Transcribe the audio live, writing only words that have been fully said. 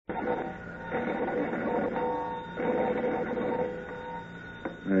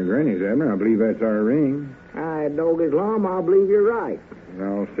Granny's, Abner. I believe that's our ring. Doggy's Lum, I believe you're right.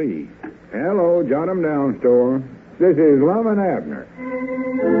 I'll see. Hello, jot 'em down, store. This is Lum and Abner.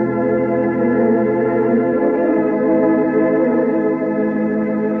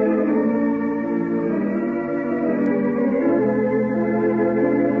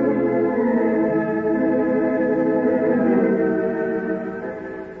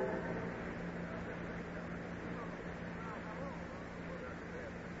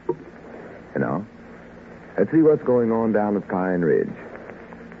 Let's see what's going on down at Pine Ridge.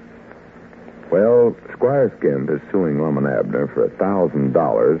 Well, Squire Skimp is suing Lum and Abner for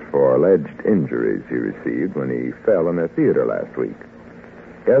 $1,000 for alleged injuries he received when he fell in their theater last week.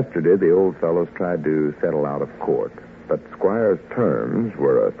 Yesterday, the old fellows tried to settle out of court, but Squire's terms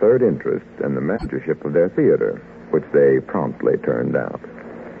were a third interest in the managership of their theater, which they promptly turned down.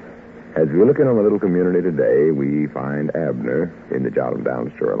 As we look in on the little community today, we find Abner in the Jot 'em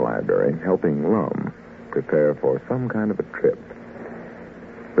Down store and library helping Lum prepare for some kind of a trip.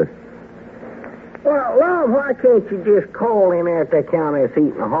 Listen. Well, Lum, why can't you just call in there at the county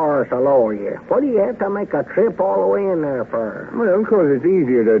seat and horse a lawyer? What do you have to make a trip all the way in there for? Well, because it's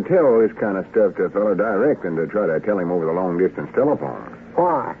easier to tell this kind of stuff to a fellow direct than to try to tell him over the long-distance telephone.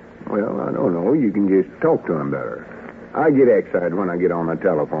 Why? Well, I don't know. You can just talk to him better. I get excited when I get on the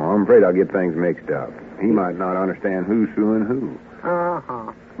telephone. I'm afraid I'll get things mixed up. He might not understand who's suing who.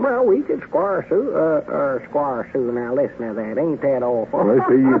 Uh-huh. Well, we could Squire Sue. Now, listen to that. Ain't that awful? Well, let's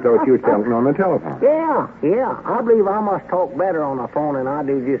see, you thought you was talking on the telephone. Yeah. I believe I must talk better on the phone than I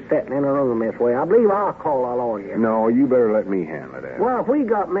do just sitting in a room this way. I believe I'll call a lawyer. No, you better let me handle that. Well, if we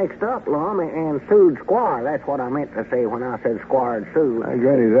got mixed up, Lum, and sued Squire, that's what I meant to say when I said Squire Sue.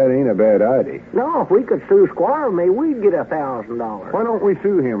 Granny, that ain't a bad idea. No, if we could sue Squire with me, we'd get $1,000. Why don't we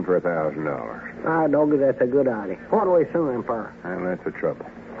sue him for $1,000? Doggy, that's a good idea. What do we sue him for? Well, that's the trouble.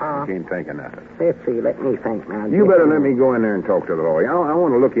 I can't think of nothing. Let's see. Let me think now. You better let me go in there and talk to the lawyer. I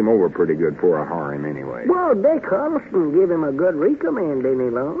want to look him over pretty good before I hire him anyway. Well, Dick Huddleston give him a good recommend, didn't he,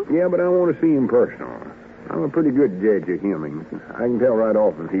 Lum? Yeah, but I want to see him personal. I'm a pretty good judge of him. I can tell right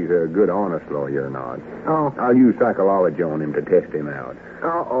off if he's a good, honest lawyer or not. Oh. I'll use psychology on him to test him out.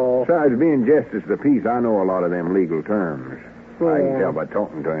 Uh-oh. Besides, being justice of the peace, I know a lot of them legal terms. Yeah. I can tell by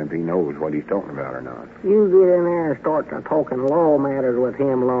talking to him if he knows what he's talking about or not. You get in there and start to talking law matters with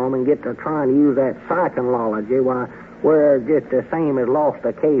him, Lum, and get to trying to use that psychology, why, we're just the same as lost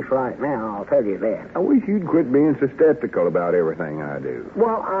the case right now, I'll tell you that. I wish you'd quit being so skeptical about everything I do.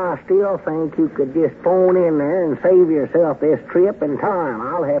 Well, I still think you could just phone in there and save yourself this trip and time.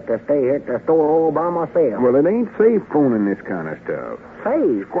 I'll have to stay here at the store all by myself. Well, it ain't safe phoning this kind of stuff.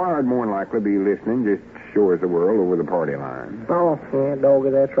 Safe? Squire'd more than likely be listening, just sure as the world, over the party line. Oh, yeah, Doggy,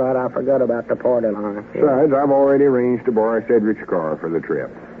 that's right. I forgot about the party line. Yeah. Besides, I've already arranged to borrow Cedric's car for the trip.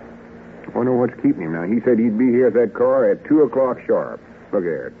 I wonder what's keeping him now. He said he'd be here at that car at 2 o'clock sharp. Look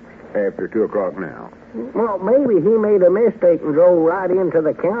here, after 2 o'clock now. Well, maybe he made a mistake and drove right into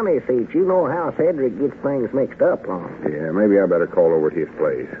the county seat. You know how Cedric gets things mixed up, Lum. Yeah, maybe I better call over at his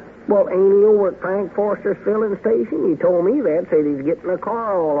place. Well, ain't he over at Frank Forster's filling station? He told me that, said he's getting the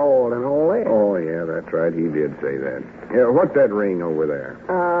car all oiled and all that. Oh, yeah, that's right. He did say that. Yeah, what's that ring over there?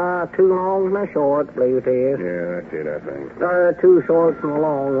 2 longs and a short, I believe it is. Yeah, that's it, I think. 2 shorts and a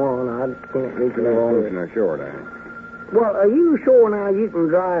long one. I can't reach 2 longs and a short, I think. Well, are you sure now you can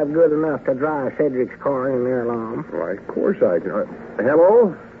drive good enough to drive Cedric's car in there, Lum? Why, of course I can.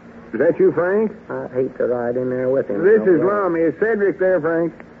 Hello? Is that you, Frank? I'd hate to ride in there with him. This is Lum. Is Cedric there,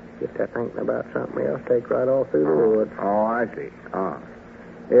 Frank? Get to thinking about something else, take right off through the woods. Oh, I see.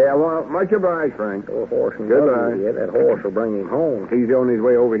 Yeah, well, much obliged, Frank. Oh, horse and goodbye. Yeah, that horse will bring him home. He's on his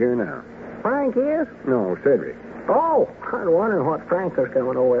way over here now. Frank is? No, Cedric. Oh, I was wondering what Frank was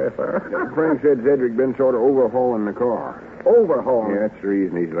coming over there for. Frank said Cedric been sort of overhauling the car. Overhauling? Yeah, that's the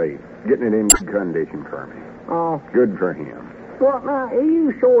reason he's late. Getting it in good condition for me. Oh. Good for him. Well, now, are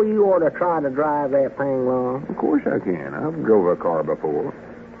you sure you ought to try to drive that thing, Lum? Of course I can. I've drove a car before.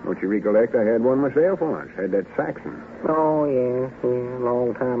 Don't you recollect I had one myself once? Had that Saxon. Oh, yeah, a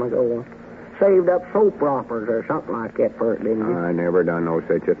long time ago. Saved up soap rompers or something like that for it, didn't you? I never done no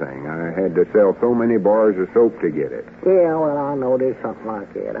such a thing. I had to sell so many bars of soap to get it. Yeah, well, I know there's something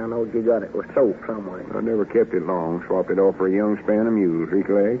like that. I know you got it with soap somewhere. I never kept it long. Swapped it off for a young span of mules,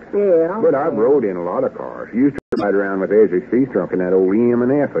 recollect? Yeah. But I've rode in a lot of cars. Used to ride around with Ezra's feet trunk in that old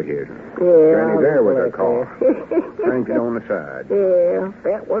M&F of his. Yeah. Granny there with her car. Cranked it on the side. Yeah,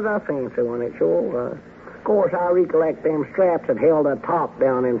 that was a fancy one, it sure was. Of course, I recollect them straps that held the top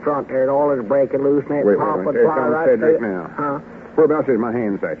down in front there. It all is breaking loose, and that top would fly right Cedric through. now. Huh? Whereabouts is my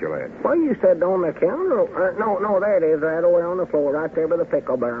hand satchel at? Well, you said on the counter. No, there it is, right over on the floor, right there by the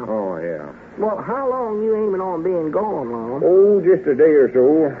pickle barrel. Oh, yeah. Well, how long you aiming on being gone, Lum? Oh, just a day or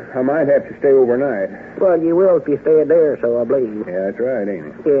so. I might have to stay overnight. Well, you will if you stay there, so I believe. Yeah, that's right, ain't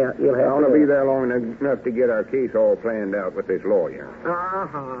it? Yeah, you'll have I want to to be there long enough to get our case all planned out with this lawyer.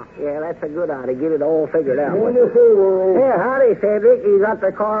 Uh-huh. Yeah, that's a good idea. Get it all figured out. Wonderful. Yeah, howdy, Cedric. You got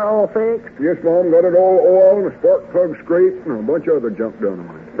the car all fixed? Yes, Mom, got it all oiled and the spark plug scraped and a bunch of other junk done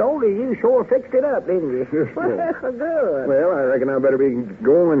on it. So you sure fixed it up, didn't you? Yes, Mom. Good. Well, I reckon I better be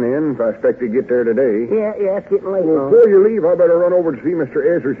going then if I expect to get there today. Yeah, it's getting late, Well, Lum. before you leave, I better run over to see Mr.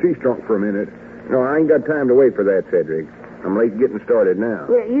 Ezra Seastrunk for a minute. No, I ain't got time to wait for that, Cedric. I'm late getting started now.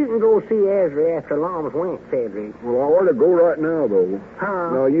 Yeah, you can go see Ezra after Lum's went, Cedric. Well, I ought to go right now, though.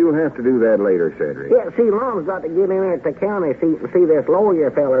 Huh? No, you'll have to do that later, Cedric. Yeah, see, Lum's got to get in there at the county seat and see this lawyer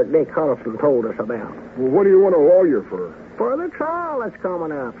feller Dick Huddleston told us about. Well, what do you want a lawyer for? For the trial that's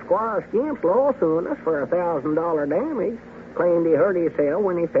coming up. Squire Skimp's lawsuing us for $1,000 damage. Claimed he hurt himself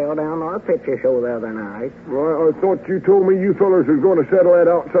when he fell down our picture show the other night. Well, I thought you told me you fellers was going to settle that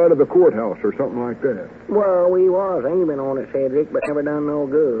outside of the courthouse or something like that. Well, we was aiming on it, Cedric, but never done no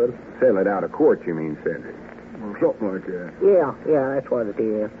good. Settle it out of court, you mean, Cedric? Or something like that. Yeah, that's what it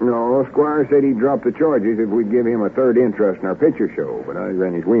is. No, Squire said he'd drop the charges if we'd give him a third interest in our picture show, but I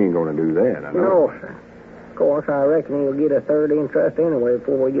reckon we ain't going to do that. I know. No, sir. Of course, I reckon he'll get a third interest anyway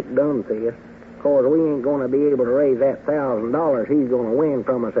before we get done with this. Of course, we ain't going to be able to raise that $1,000 he's going to win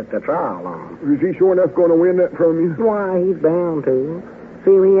from us at the trial on. Is he sure enough going to win that from you? Why, he's bound to. See,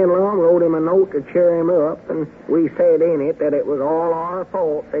 me and Lum wrote him a note to cheer him up, and we said in it that it was all our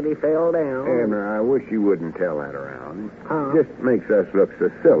fault that he fell down. Abner, I wish you wouldn't tell that around. Huh? It just makes us look so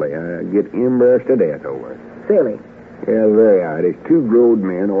silly. I get embarrassed to death over it. Silly. Yeah, very odd. It's two grown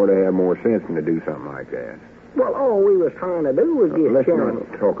men ought to have more sense than to do something like that. Well, all we was trying to do was get Let's Sharon.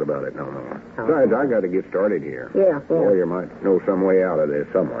 not talk about it no more. Besides, I got to get started here. Yeah. Lawyer might know some way out of this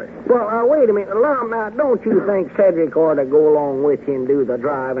some way. Well, wait a minute. Lum, now, don't you think Cedric ought to go along with you and do the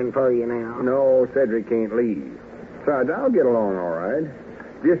driving for you now? No, Cedric can't leave. Besides, I'll get along all right.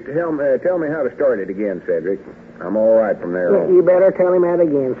 Just tell me how to start it again, Cedric. I'm all right from there on. You better tell him that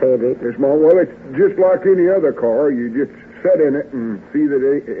again, Cedric. Yes, Mom. Well, it's just like any other car. You just sit in it and see that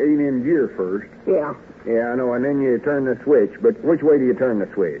it ain't in gear first. Yeah. Yeah, I know, and then you turn the switch. But which way do you turn the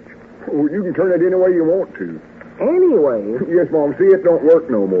switch? Oh, you can turn it any way you want to. Anyway. Yes, Mom. See, it don't work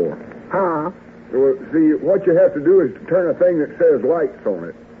no more. Huh? Well, see, what you have to do is to turn a thing that says lights on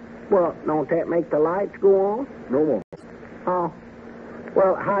it. Well, don't that make the lights go on? No more. Oh.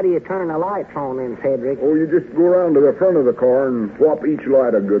 Well, how do you turn the lights on then, Cedric? Oh, you just go around to the front of the car and swap each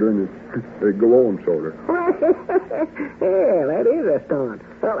light a gooder, and they go on, sort of. Yeah, that is a stunt.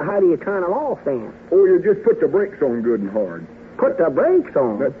 Well, how do you turn them off then? Oh, you just put the brakes on good and hard. Put the brakes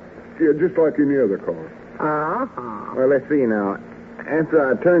on? Yeah, just like any other car. Uh-huh. Well, let's see now. After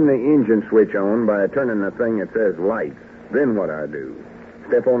I turn the engine switch on by turning the thing that says lights, then what I do?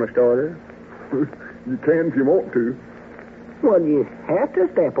 Step on the starter? You can if you want to. Well, you have to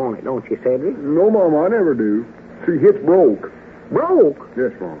step on it, don't you, Cedric? No, Mom, I never do. See, it's broke. Broke? Yes,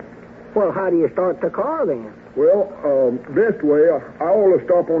 Mom. Well, how do you start the car then? Well, best way, I always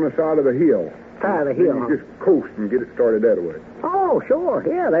stop on the side of the hill. Side of the hill, You just coast and get it started that way. Oh, sure.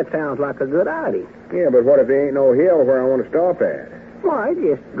 Yeah, that sounds like a good idea. Yeah, but what if there ain't no hill where I want to stop at? Why,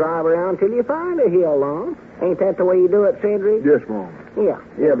 just drive around till you find a hill, Lum. Ain't that the way you do it, Cedric? Yes, Mom. Yeah.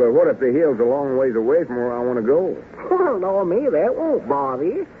 Yeah, but what if the hill's a long ways away from where I want to go? Well, no, me, that won't bother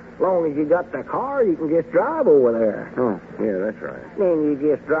you. As long as you got the car, you can just drive over there. Oh, yeah, that's right. Then you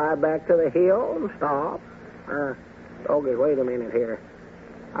just drive back to the hill and stop. Doggy, wait a minute here.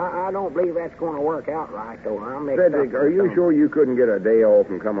 I don't believe that's going to work out right, though. I'm mixed Cedric, up are with you something. sure you couldn't get a day off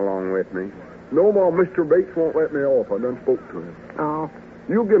and come along with me? No, Mom, Mr. Bates won't let me off. I done spoke to him. Oh,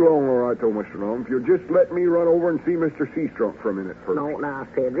 You'll get along all right, though, Mr. Lum, if you'll just let me run over and see Mr. Seastrunk for a minute first. no, now,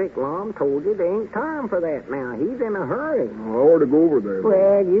 Cedric, Lum told you there ain't time for that now. He's in a hurry. I ought to go over there.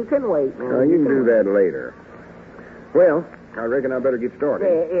 Well, you can wait now. Now, you can do that later. Well, I reckon I better get started.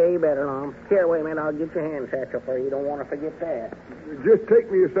 Yeah, you better, Lum. Here, wait a minute. I'll get your hand satchel for you. You don't want to forget that. Just take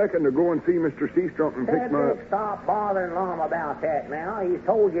me a second to go and see Mr. Seastrunk and pick my... Cedric, stop bothering Lum about that now. He's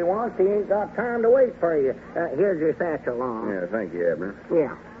told you once he ain't got time to wait for you. Here's your satchel, Lum. Yeah, thank you, Abner.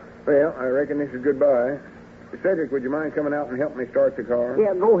 Yeah. Well, I reckon this is goodbye. Cedric, would you mind coming out and help me start the car?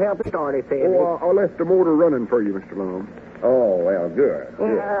 Yeah, go help it start it, Cedric. Oh, I'll left the motor running for you, Mr. Lum. Oh, well, good.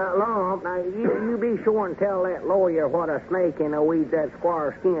 Lum, now, you be sure and tell that lawyer what a snake in the weeds that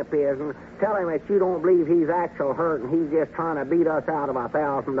Squire Skimp is, and tell him that you don't believe he's actual hurt and he's just trying to beat us out of $1,000.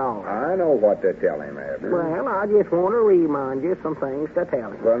 I know what to tell him, Abner. Well, I just want to remind you some things to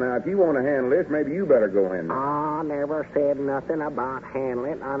tell him. Well, now, if you want to handle this, maybe you better go in there. I never said nothing about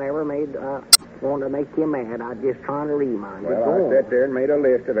handling. I never want to make you mad. I'm just trying to remind you. Well, I sat there and made a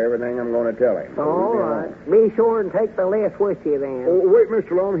list of everything I'm going to tell him. All right. Be sure and take the list with you then. Oh, wait,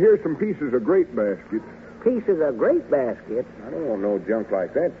 Mr. Long, here's some pieces of grape baskets. Pieces of grape basket? I don't want no junk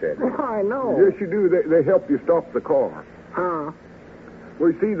like that, Cedric. I know. Yes, you do. They help you stop the car. Huh? Well,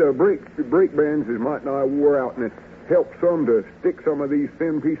 you see, the brake bands is might not wore out, and it helps some to stick some of these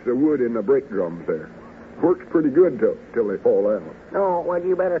thin pieces of wood in the brake drums there. Works pretty good till they fall out. Oh, well,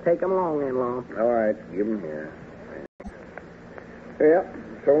 you better take them along then, Lum. All right, give them here. Yeah,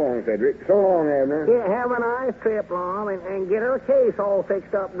 so long, Cedric. So long, Abner. Yeah, have a nice trip, Lum, and get her case all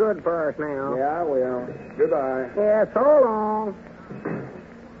fixed up good for us now. Yeah, I will. Goodbye. Yeah, so long.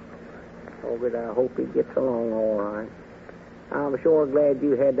 Oh, but I hope he gets along all right. I'm sure glad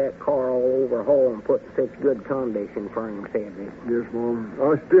you had that car all overhauled and put in such good condition for him, Cedric. Yes, Mom.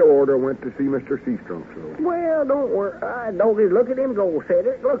 I still went to see Mr. Seastrunk, so. Well, don't worry. Doggies, look at him go,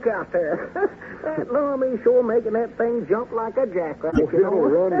 Cedric. Look out there. That Lum, he's sure making that thing jump like a jackrabbit. Well, it'll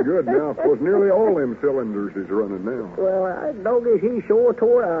run good now. Of course, nearly all them cylinders is running now. Well, Doggies, he's sure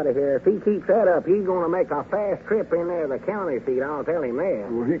tore out of here. If he keeps that up, he's going to make a fast trip in there to the county seat. I'll tell him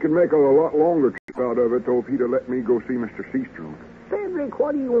that. Well, he could make a lot longer trip out of it, though, if he'd have let me go see Mr. Seastrunk. Cedric,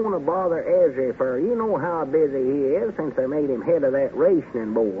 what do you want to bother Ezra for? You know how busy he is since they made him head of that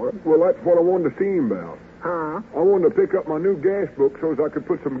racing board. Well, that's what I wanted to see him about. Huh? I wanted to pick up my new gas book so as I could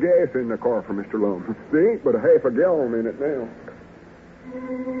put some gas in the car for Mr. Lum. There ain't but a half a gallon in it now.